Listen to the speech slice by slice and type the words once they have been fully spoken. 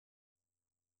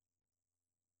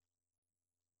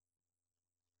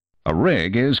A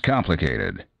rig is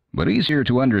complicated, but easier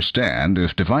to understand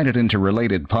if divided into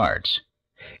related parts.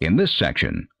 In this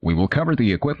section, we will cover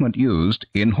the equipment used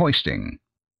in hoisting.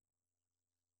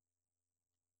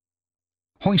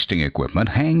 Hoisting equipment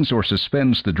hangs or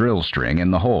suspends the drill string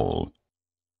in the hole.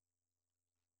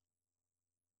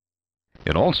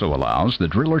 It also allows the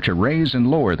driller to raise and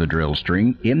lower the drill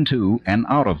string into and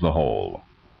out of the hole.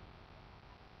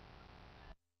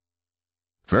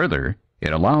 Further,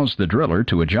 it allows the driller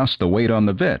to adjust the weight on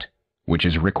the bit, which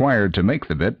is required to make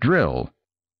the bit drill.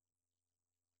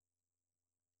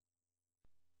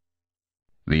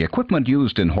 The equipment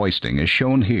used in hoisting is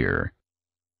shown here.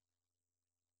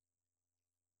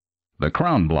 The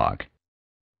crown block,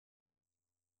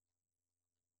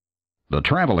 the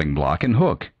traveling block and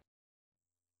hook,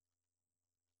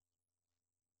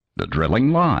 the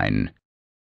drilling line,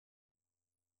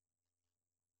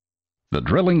 the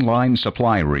drilling line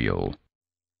supply reel,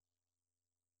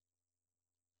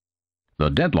 the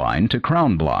deadline to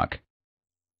crown block,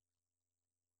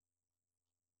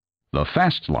 the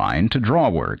fast line to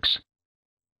drawworks,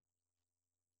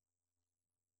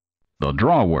 the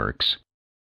drawworks,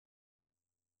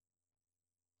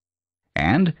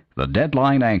 and the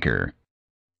deadline anchor.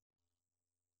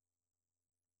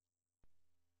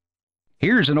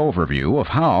 Here's an overview of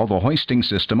how the hoisting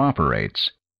system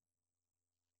operates.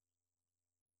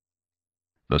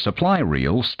 The supply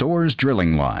reel stores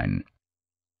drilling line.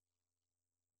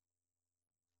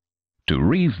 To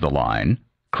reeve the line,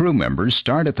 crew members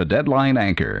start at the deadline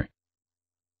anchor.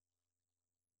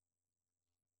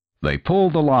 They pull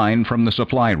the line from the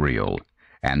supply reel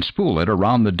and spool it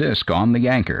around the disc on the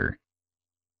anchor.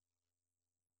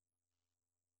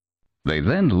 They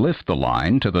then lift the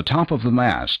line to the top of the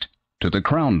mast, to the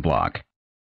crown block.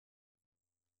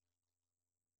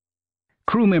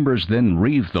 Crew members then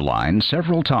reeve the line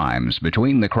several times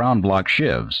between the crown block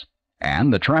sheaves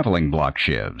and the traveling block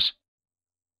sheaves.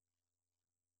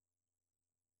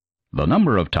 The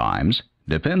number of times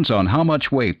depends on how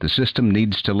much weight the system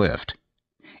needs to lift.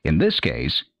 In this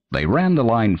case, they ran the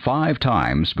line 5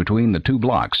 times between the two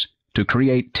blocks to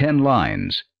create 10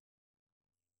 lines.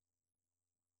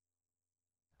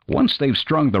 Once they've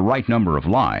strung the right number of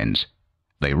lines,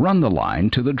 they run the line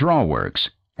to the drawworks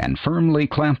and firmly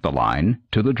clamp the line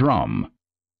to the drum.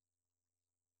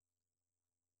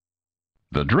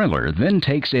 The driller then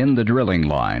takes in the drilling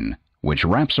line, which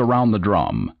wraps around the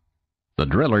drum. The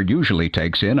driller usually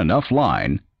takes in enough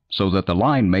line so that the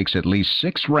line makes at least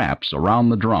 6 wraps around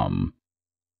the drum.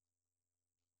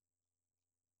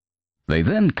 They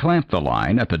then clamp the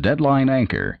line at the deadline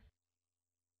anchor.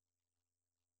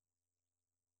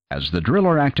 As the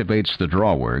driller activates the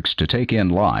drawworks to take in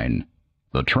line,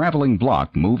 the traveling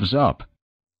block moves up.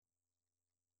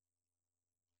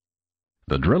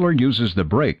 The driller uses the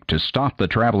brake to stop the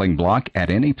traveling block at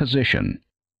any position.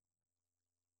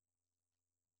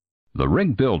 The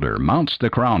rig builder mounts the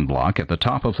crown block at the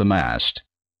top of the mast.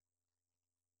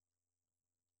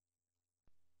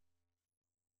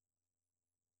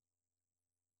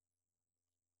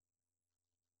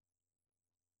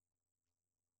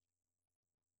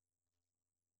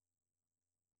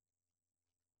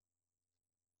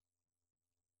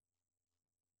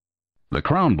 The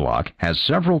crown block has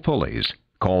several pulleys,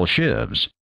 called sheaves.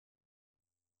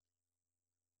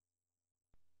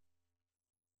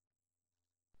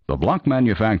 The block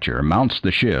manufacturer mounts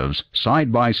the sheaves side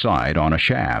by side on a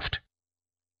shaft.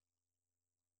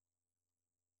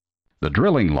 The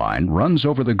drilling line runs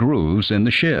over the grooves in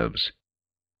the sheaves.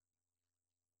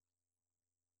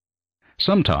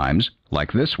 Sometimes,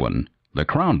 like this one, the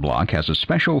crown block has a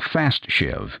special fast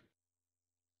sheave.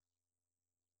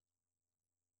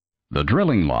 The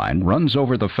drilling line runs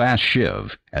over the fast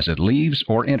sheave as it leaves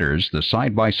or enters the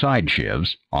side-by-side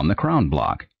sheaves on the crown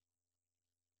block.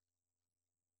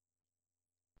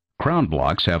 Crown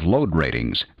blocks have load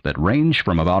ratings that range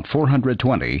from about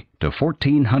 420 to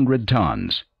 1,400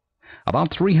 tons,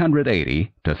 about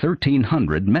 380 to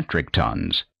 1,300 metric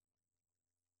tons.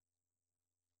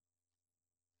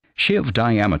 Sheave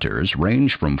diameters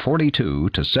range from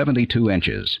 42 to 72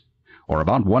 inches, or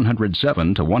about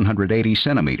 107 to 180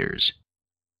 centimeters.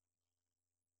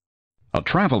 A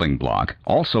traveling block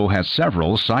also has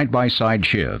several side-by-side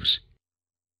sheaves.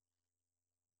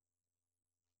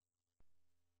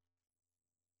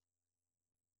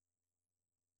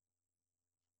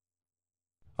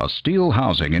 A steel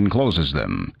housing encloses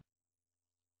them.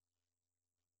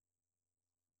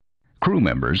 Crew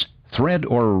members thread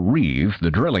or reeve the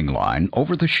drilling line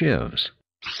over the sheaves.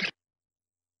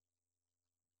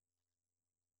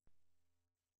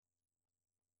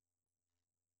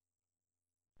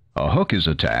 A hook is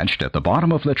attached at the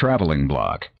bottom of the traveling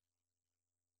block.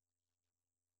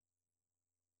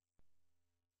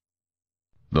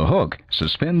 The hook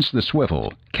suspends the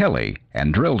swivel, kelly,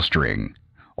 and drill string,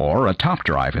 or a top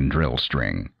drive and drill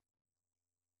string.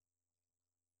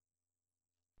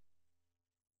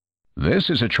 This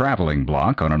is a traveling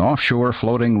block on an offshore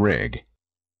floating rig.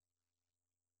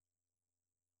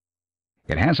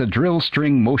 It has a drill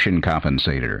string motion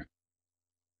compensator.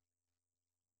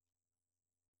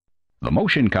 The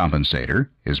motion compensator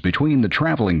is between the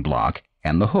traveling block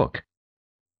and the hook.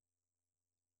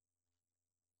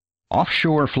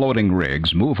 Offshore floating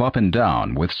rigs move up and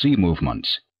down with sea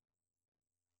movements.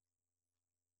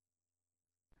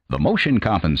 The motion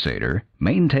compensator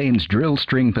maintains drill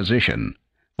string position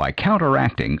by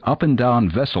counteracting up and down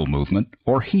vessel movement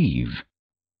or heave.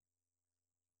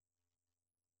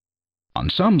 On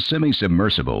some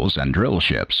semi-submersibles and drill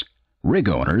ships, rig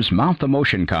owners mount the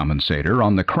motion compensator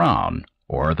on the crown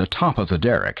or the top of the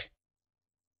derrick.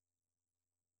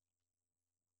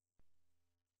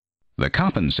 The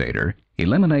compensator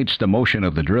eliminates the motion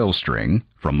of the drill string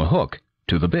from the hook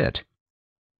to the bit.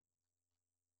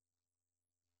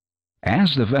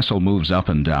 As the vessel moves up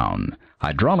and down,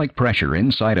 hydraulic pressure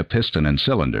inside a piston and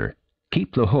cylinder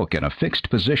keep the hook in a fixed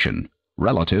position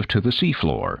relative to the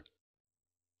seafloor.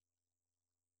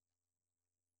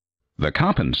 The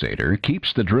compensator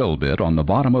keeps the drill bit on the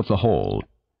bottom of the hole,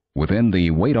 within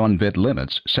the weight on bit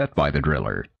limits set by the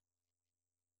driller.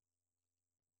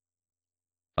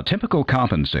 A typical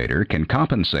compensator can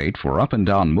compensate for up and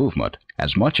down movement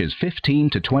as much as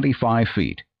 15 to 25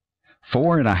 feet,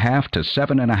 4.5 to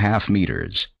 7.5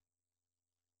 meters.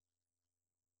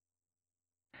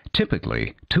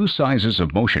 Typically, two sizes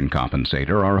of motion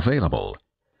compensator are available.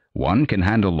 One can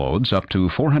handle loads up to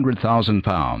 400,000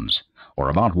 pounds, or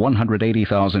about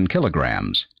 180,000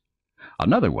 kilograms.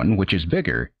 Another one, which is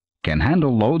bigger, can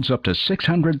handle loads up to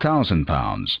 600,000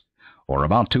 pounds, or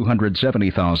about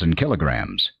 270,000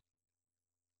 kilograms.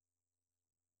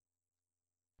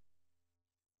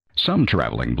 Some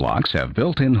traveling blocks have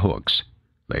built-in hooks.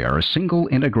 They are a single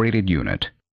integrated unit.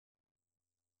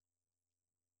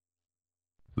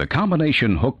 The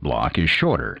combination hook block is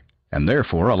shorter and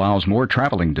therefore allows more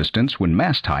traveling distance when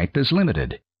mast height is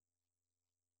limited.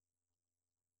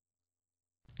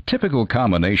 Typical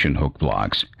combination hook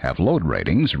blocks have load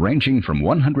ratings ranging from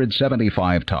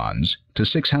 175 tons to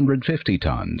 650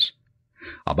 tons,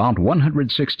 about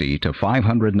 160 to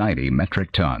 590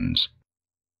 metric tons.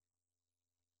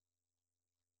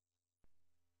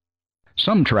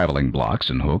 Some traveling blocks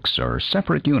and hooks are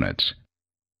separate units.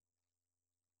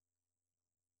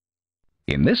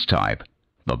 In this type,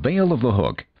 the bail of the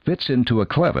hook fits into a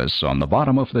clevis on the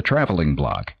bottom of the traveling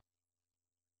block.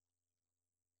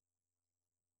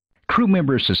 Crew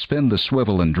members suspend the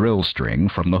swivel and drill string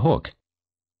from the hook.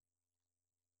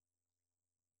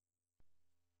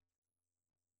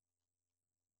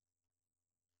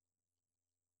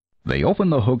 They open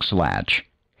the hook's latch,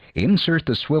 insert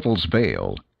the swivel's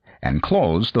bail, and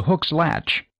close the hook's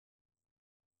latch.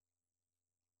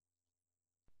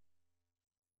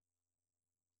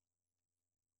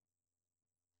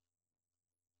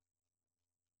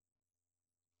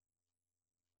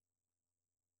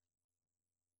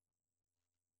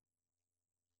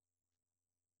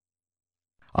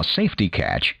 A safety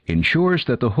catch ensures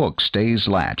that the hook stays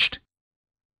latched.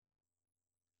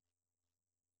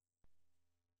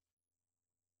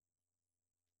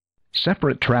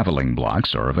 Separate traveling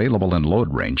blocks are available in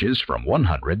load ranges from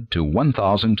 100 to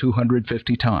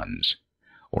 1,250 tons,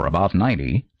 or about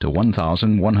 90 to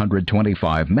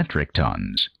 1,125 metric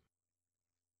tons.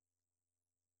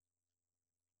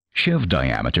 Sheave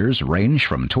diameters range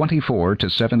from 24 to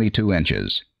 72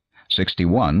 inches,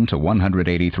 61 to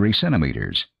 183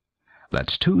 centimeters.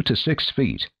 That's 2 to 6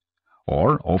 feet,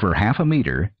 or over half a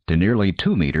meter to nearly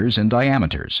 2 meters in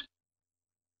diameters.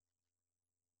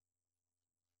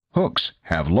 Hooks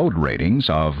have load ratings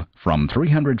of from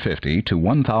 350 to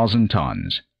 1,000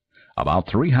 tons, about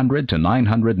 300 to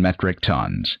 900 metric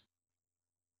tons.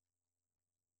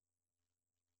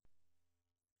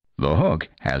 The hook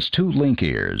has 2 link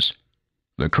ears.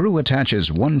 The crew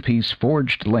attaches one-piece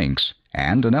forged links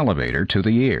and an elevator to the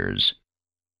ears.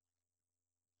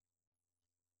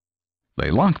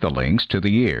 They lock the links to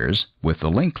the ears with the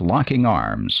link locking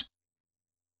arms.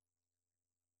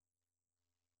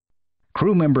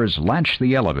 Crew members latch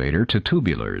the elevator to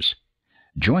tubulars,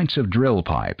 joints of drill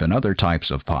pipe and other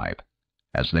types of pipe,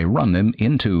 as they run them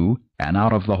into and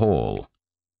out of the hole.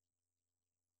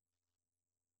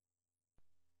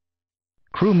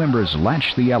 Crew members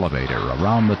latch the elevator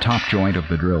around the top joint of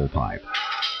the drill pipe.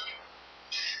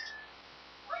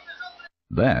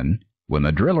 Then, when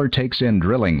the driller takes in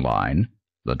drilling line,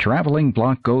 the traveling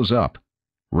block goes up,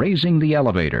 raising the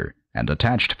elevator and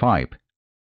attached pipe,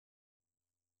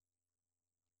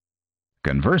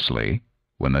 Conversely,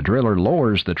 when the driller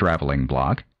lowers the traveling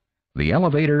block, the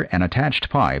elevator and attached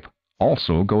pipe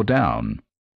also go down.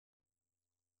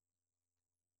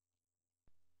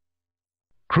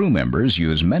 Crew members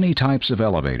use many types of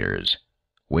elevators.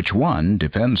 Which one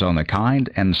depends on the kind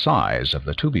and size of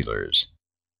the tubulars.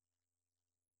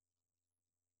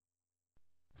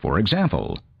 For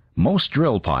example, most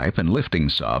drill pipe and lifting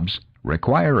subs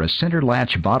require a center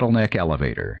latch bottleneck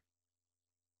elevator.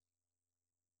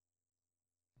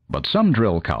 But some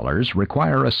drill collars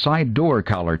require a side door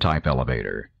collar type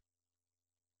elevator.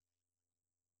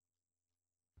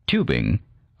 Tubing,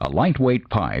 a lightweight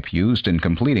pipe used in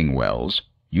completing wells,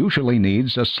 usually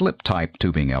needs a slip type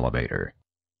tubing elevator.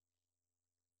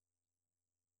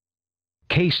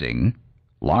 Casing,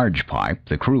 large pipe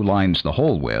the crew lines the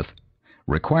hole with,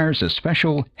 requires a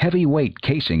special heavyweight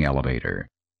casing elevator.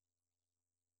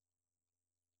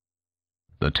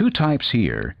 The two types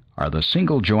here are the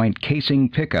single-joint casing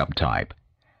pickup type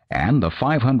and the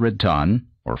 500-ton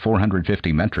or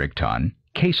 450 metric ton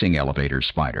casing elevator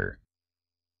spider.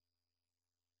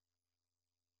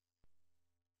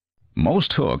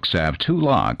 Most hooks have two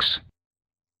locks,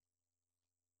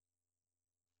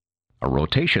 a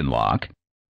rotation lock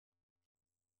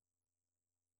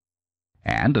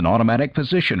and an automatic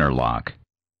positioner lock.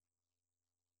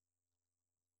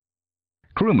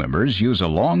 Crew members use a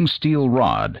long steel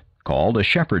rod called a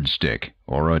shepherd's stick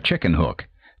or a chicken hook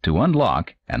to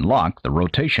unlock and lock the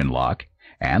rotation lock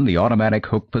and the automatic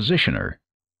hook positioner.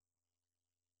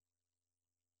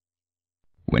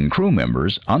 When crew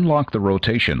members unlock the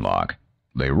rotation lock,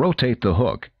 they rotate the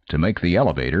hook to make the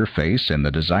elevator face in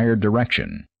the desired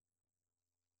direction.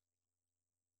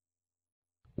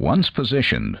 Once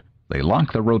positioned, they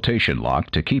lock the rotation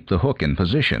lock to keep the hook in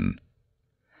position.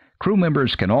 Crew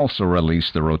members can also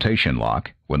release the rotation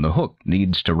lock when the hook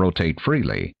needs to rotate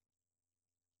freely.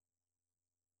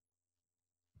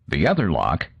 The other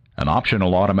lock, an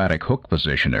optional automatic hook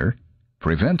positioner,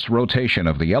 prevents rotation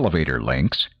of the elevator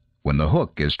links when the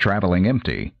hook is traveling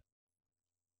empty.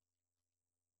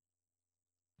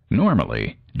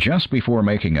 Normally, just before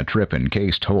making a trip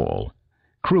encased hole,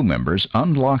 crew members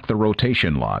unlock the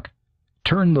rotation lock,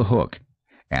 turn the hook,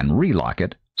 and relock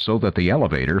it so that the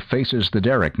elevator faces the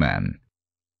derrickman.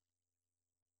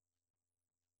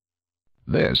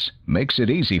 This makes it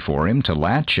easy for him to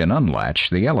latch and unlatch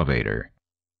the elevator.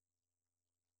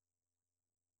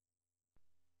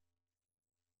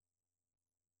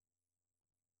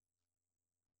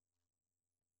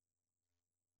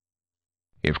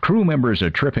 If crew members are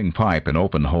tripping pipe in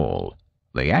open hole,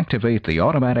 they activate the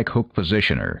automatic hook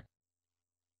positioner.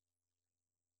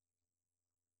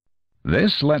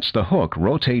 This lets the hook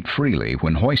rotate freely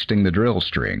when hoisting the drill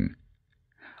string.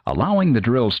 Allowing the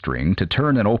drill string to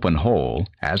turn an open hole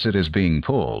as it is being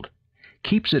pulled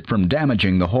keeps it from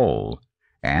damaging the hole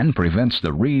and prevents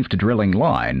the reeved drilling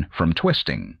line from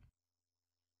twisting.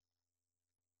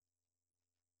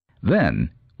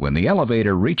 Then, when the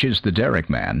elevator reaches the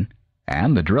derrickman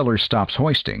and the driller stops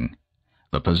hoisting,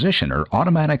 the positioner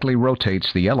automatically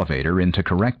rotates the elevator into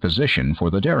correct position for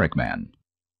the derrickman.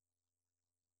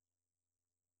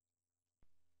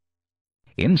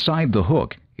 Inside the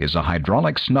hook is a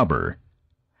hydraulic snubber.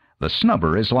 The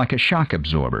snubber is like a shock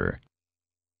absorber.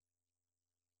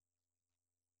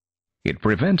 It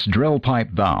prevents drill pipe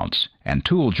bounce and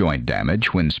tool joint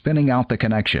damage when spinning out the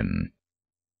connection.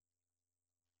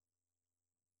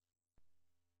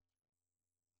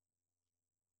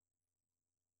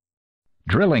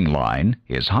 Drilling line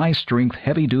is high-strength,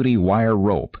 heavy-duty wire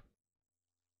rope.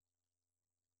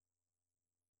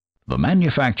 The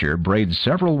manufacturer braids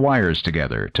several wires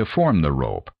together to form the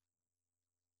rope.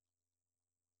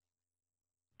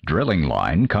 Drilling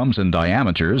line comes in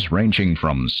diameters ranging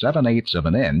from 7/8 of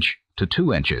an inch to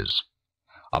 2 inches,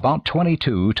 about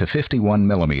 22 to 51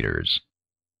 millimeters.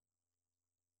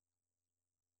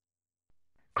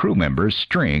 Crew members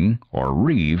string or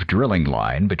reeve drilling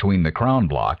line between the crown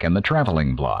block and the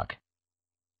traveling block.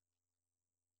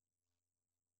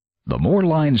 The more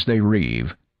lines they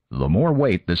reeve, the more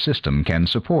weight the system can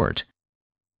support.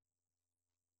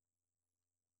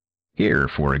 Here,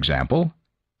 for example,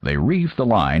 they reeve the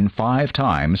line 5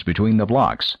 times between the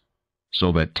blocks,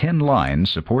 so that 10 lines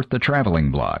support the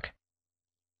traveling block.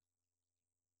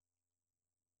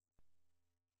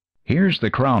 Here's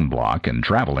the crown block and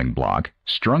traveling block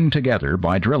strung together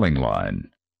by drilling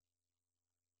line.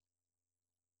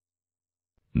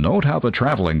 Note how the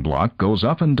traveling block goes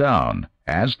up and down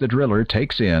as the driller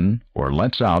takes in or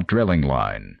lets out drilling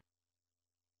line.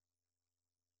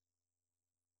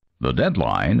 The dead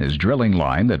line is drilling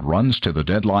line that runs to the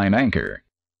dead line anchor.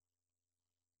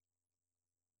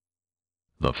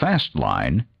 The fast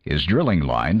line is drilling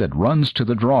line that runs to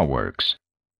the drawworks.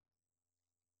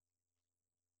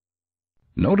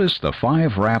 Notice the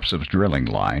 5 wraps of drilling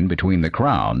line between the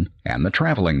crown and the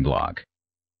traveling block.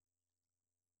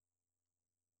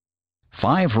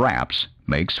 5 wraps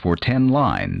makes for 10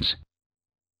 lines.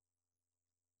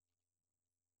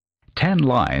 10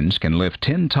 lines can lift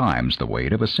 10 times the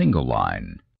weight of a single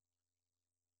line.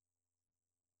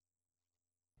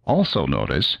 Also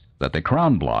notice that the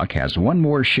crown block has one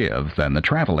more sheave than the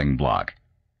traveling block.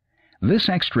 This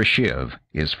extra sheave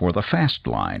is for the fast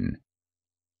line.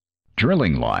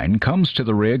 Drilling line comes to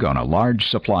the rig on a large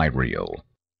supply reel.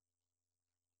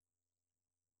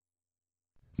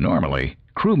 Normally,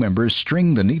 crew members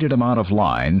string the needed amount of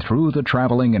line through the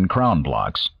traveling and crown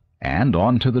blocks and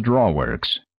onto the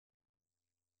drawworks.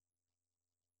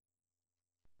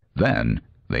 Then,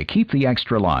 they keep the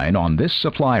extra line on this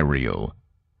supply reel.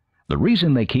 The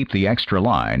reason they keep the extra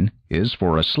line is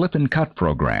for a slip and cut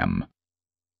program.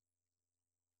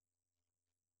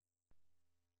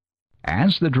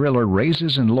 As the driller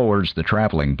raises and lowers the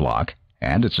traveling block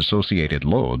and its associated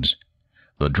loads,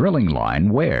 the drilling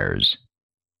line wears.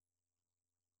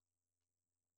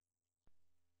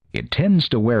 It tends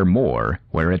to wear more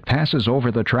where it passes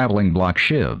over the traveling block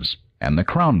sheaves and the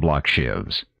crown block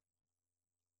sheaves.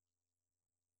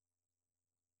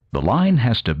 The line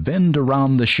has to bend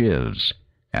around the sheaves,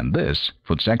 and this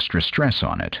puts extra stress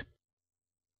on it.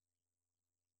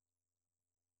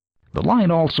 The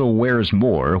line also wears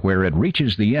more where it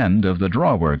reaches the end of the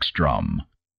drawworks drum.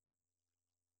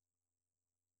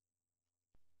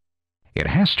 It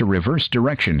has to reverse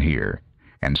direction here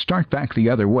and start back the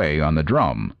other way on the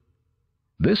drum.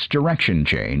 This direction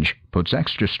change puts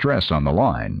extra stress on the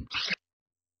line.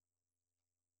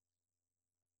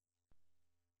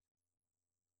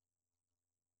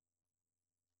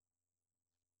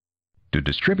 To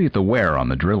distribute the wear on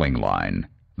the drilling line,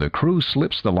 the crew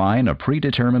slips the line a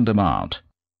predetermined amount.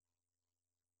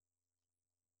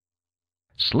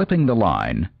 Slipping the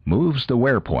line moves the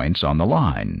wear points on the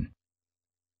line.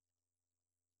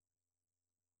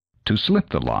 To slip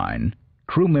the line,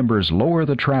 crew members lower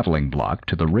the traveling block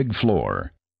to the rig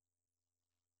floor.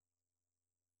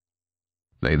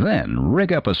 They then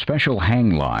rig up a special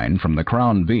hang line from the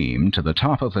crown beam to the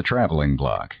top of the traveling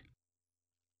block.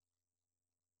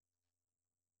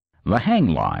 The hang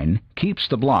line keeps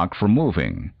the block from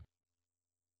moving.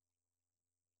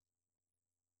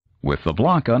 With the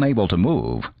block unable to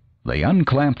move, they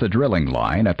unclamp the drilling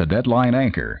line at the deadline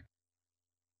anchor.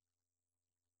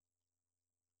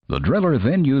 The driller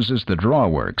then uses the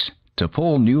drawworks to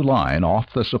pull new line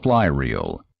off the supply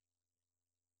reel.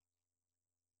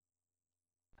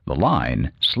 The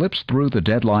line slips through the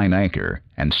deadline anchor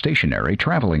and stationary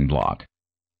traveling block.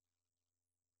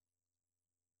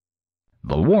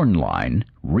 The worn line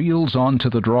reels onto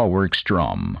the drawworks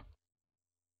drum.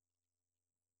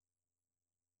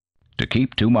 To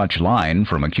keep too much line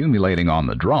from accumulating on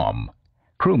the drum,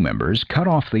 crew members cut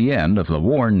off the end of the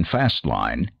worn fast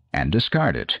line and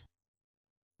discard it.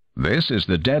 This is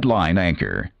the deadline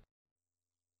anchor.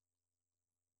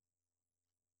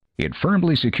 It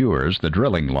firmly secures the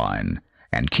drilling line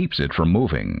and keeps it from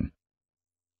moving.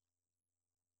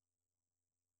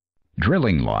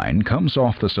 Drilling line comes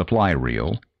off the supply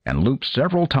reel and loops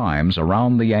several times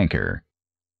around the anchor.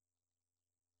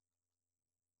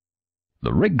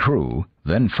 The rig crew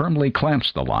then firmly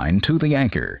clamps the line to the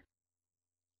anchor.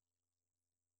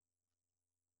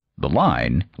 The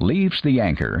line leaves the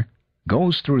anchor,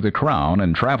 goes through the crown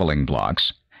and traveling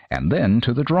blocks, and then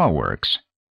to the drawworks.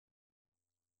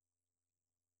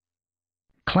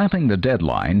 Clamping the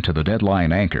deadline to the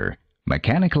deadline anchor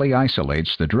mechanically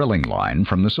isolates the drilling line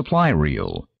from the supply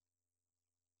reel.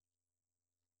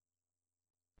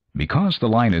 Because the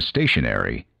line is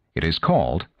stationary, it is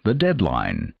called the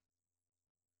deadline.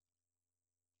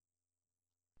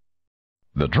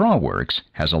 The drawworks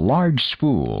has a large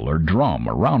spool or drum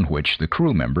around which the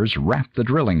crew members wrap the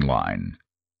drilling line.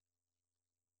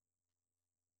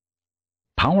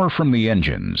 Power from the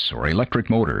engines or electric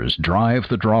motors drive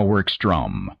the drawworks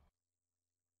drum.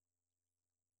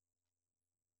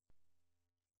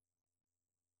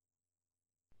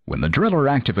 When the driller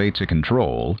activates a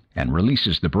control and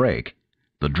releases the brake,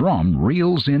 the drum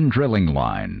reels in drilling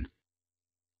line.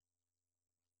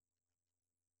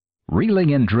 Reeling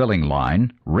in drilling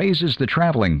line raises the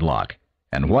traveling block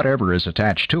and whatever is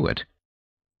attached to it.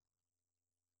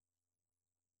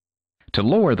 To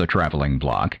lower the traveling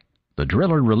block, the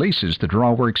driller releases the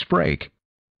drawworks brake.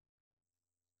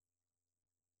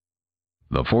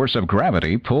 The force of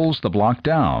gravity pulls the block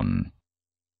down.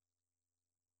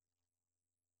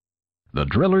 The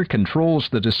driller controls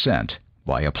the descent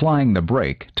by applying the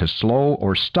brake to slow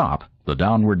or stop the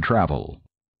downward travel.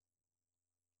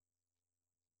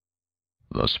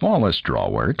 The smallest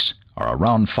drawworks are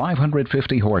around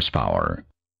 550 horsepower,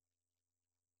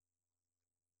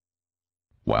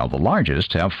 while the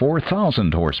largest have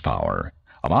 4,000 horsepower,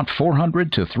 about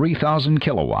 400 to 3,000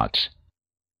 kilowatts.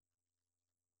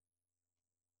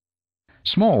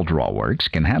 Small drawworks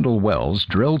can handle wells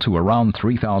drilled to around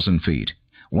 3,000 feet,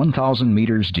 1,000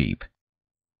 meters deep.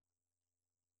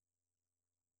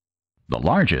 The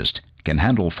largest can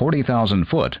handle 40,000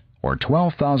 foot or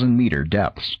 12,000 meter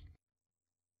depths.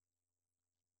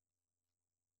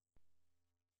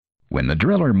 When the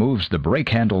driller moves the brake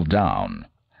handle down,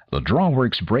 the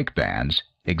drawworks brake bands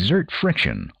exert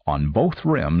friction on both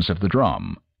rims of the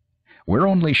drum. We're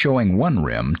only showing one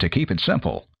rim to keep it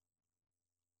simple.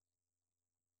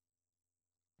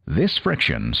 This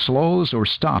friction slows or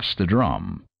stops the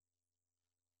drum.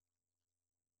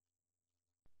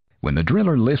 When the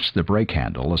driller lifts the brake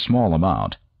handle a small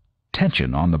amount,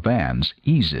 tension on the bands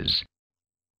eases.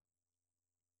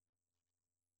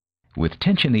 With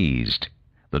tension eased,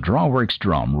 the drawworks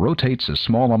drum rotates a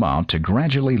small amount to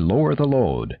gradually lower the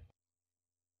load.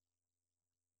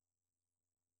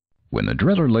 When the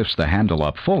driller lifts the handle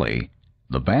up fully,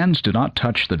 the bands do not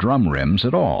touch the drum rims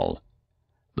at all.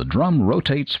 The drum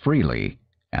rotates freely,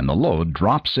 and the load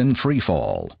drops in free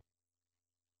fall.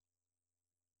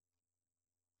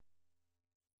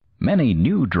 Many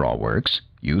new drawworks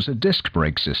use a disc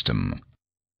brake system.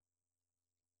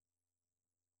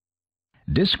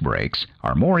 Disc brakes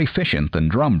are more efficient than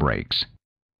drum brakes.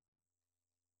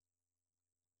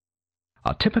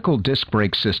 A typical disc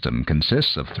brake system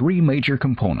consists of three major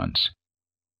components.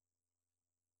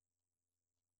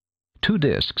 Two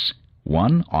discs,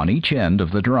 one on each end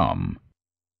of the drum.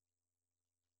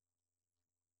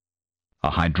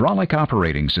 A hydraulic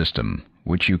operating system,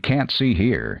 which you can't see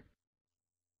here.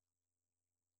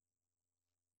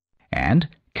 And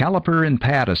caliper and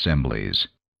pad assemblies.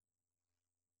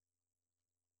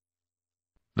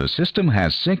 The system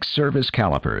has 6 service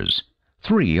calipers,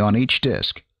 3 on each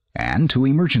disc, and 2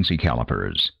 emergency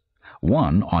calipers,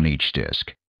 1 on each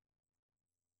disc.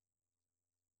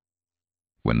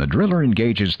 When the driller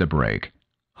engages the brake,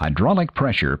 hydraulic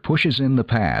pressure pushes in the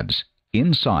pads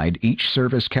inside each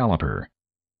service caliper.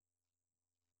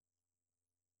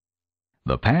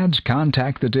 The pads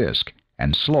contact the disc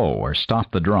and slow or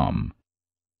stop the drum.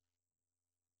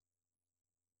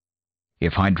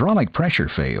 If hydraulic pressure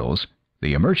fails,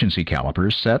 the emergency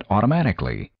calipers set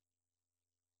automatically.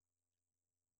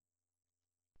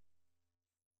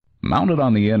 Mounted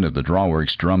on the end of the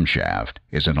drawworks drum shaft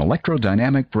is an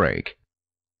electrodynamic brake.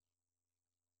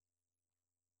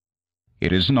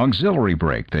 It is an auxiliary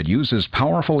brake that uses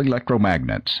powerful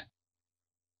electromagnets.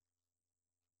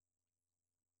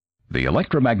 The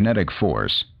electromagnetic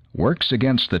force works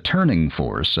against the turning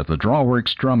force of the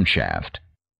drawworks drum shaft.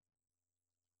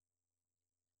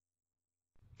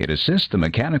 It assists the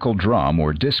mechanical drum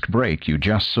or disc brake you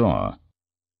just saw.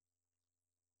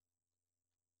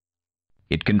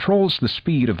 It controls the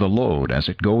speed of the load as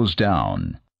it goes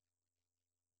down.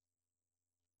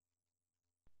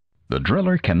 The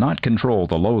driller cannot control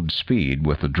the load speed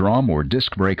with the drum or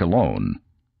disc brake alone.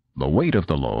 The weight of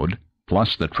the load,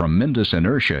 plus the tremendous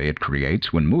inertia it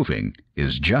creates when moving,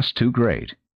 is just too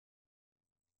great.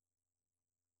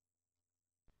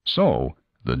 So,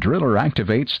 the driller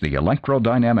activates the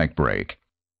electrodynamic brake.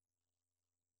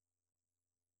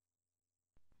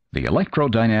 The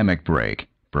electrodynamic brake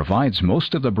provides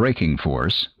most of the braking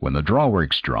force when the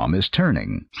drawworks drum is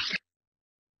turning.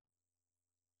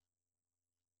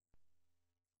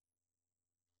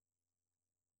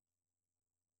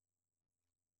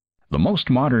 The most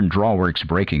modern drawworks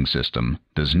braking system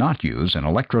does not use an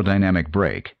electrodynamic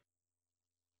brake.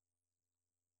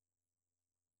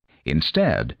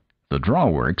 Instead, the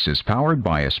drawworks is powered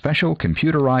by a special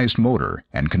computerized motor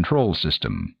and control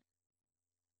system.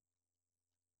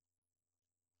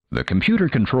 The computer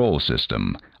control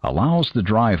system allows the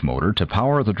drive motor to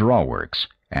power the drawworks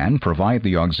and provide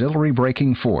the auxiliary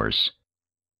braking force.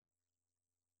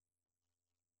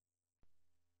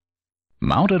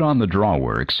 Mounted on the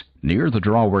drawworks near the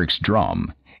drawworks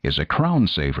drum is a crown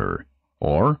saver,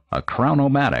 or a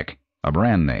crown-o-matic, a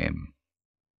brand name.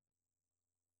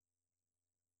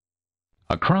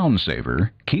 A crown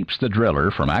saver keeps the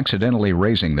driller from accidentally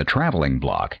raising the traveling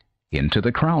block into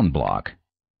the crown block.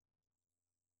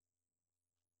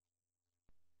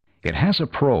 It has a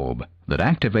probe that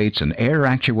activates an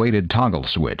air-actuated toggle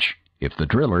switch if the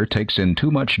driller takes in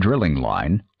too much drilling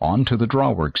line onto the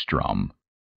drawworks drum.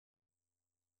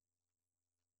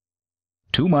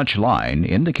 Too much line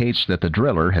indicates that the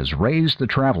driller has raised the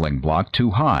traveling block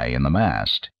too high in the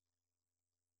mast.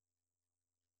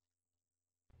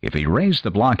 If he raised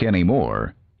the block any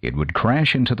more, it would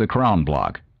crash into the crown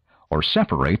block or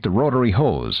separate the rotary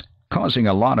hose, causing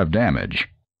a lot of damage.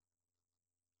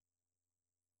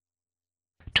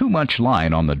 Too much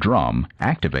line on the drum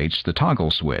activates the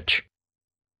toggle switch.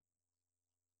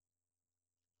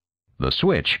 The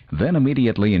switch then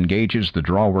immediately engages the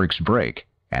drawworks brake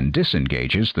and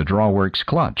disengages the drawworks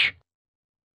clutch.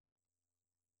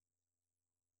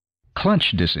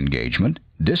 Clutch disengagement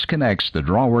disconnects the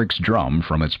drawworks drum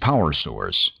from its power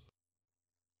source.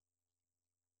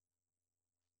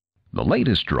 The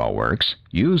latest drawworks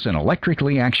use an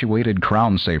electrically actuated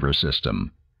crown saver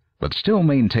system, but still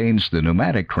maintains the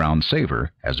pneumatic crown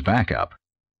saver as backup.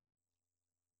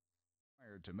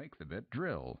 To make the bit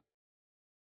drill.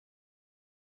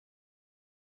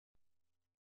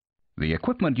 The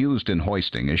equipment used in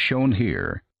hoisting is shown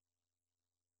here.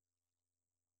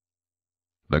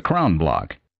 The crown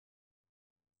block,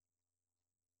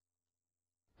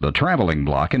 the traveling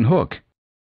block and hook,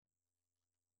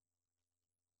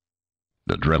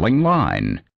 the drilling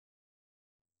line,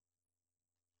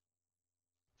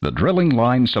 the drilling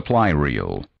line supply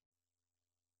reel,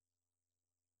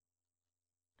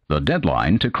 the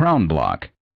deadline to crown block,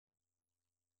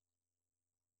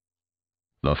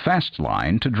 the fast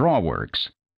line to drawworks,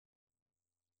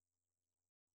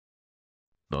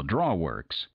 the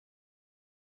drawworks,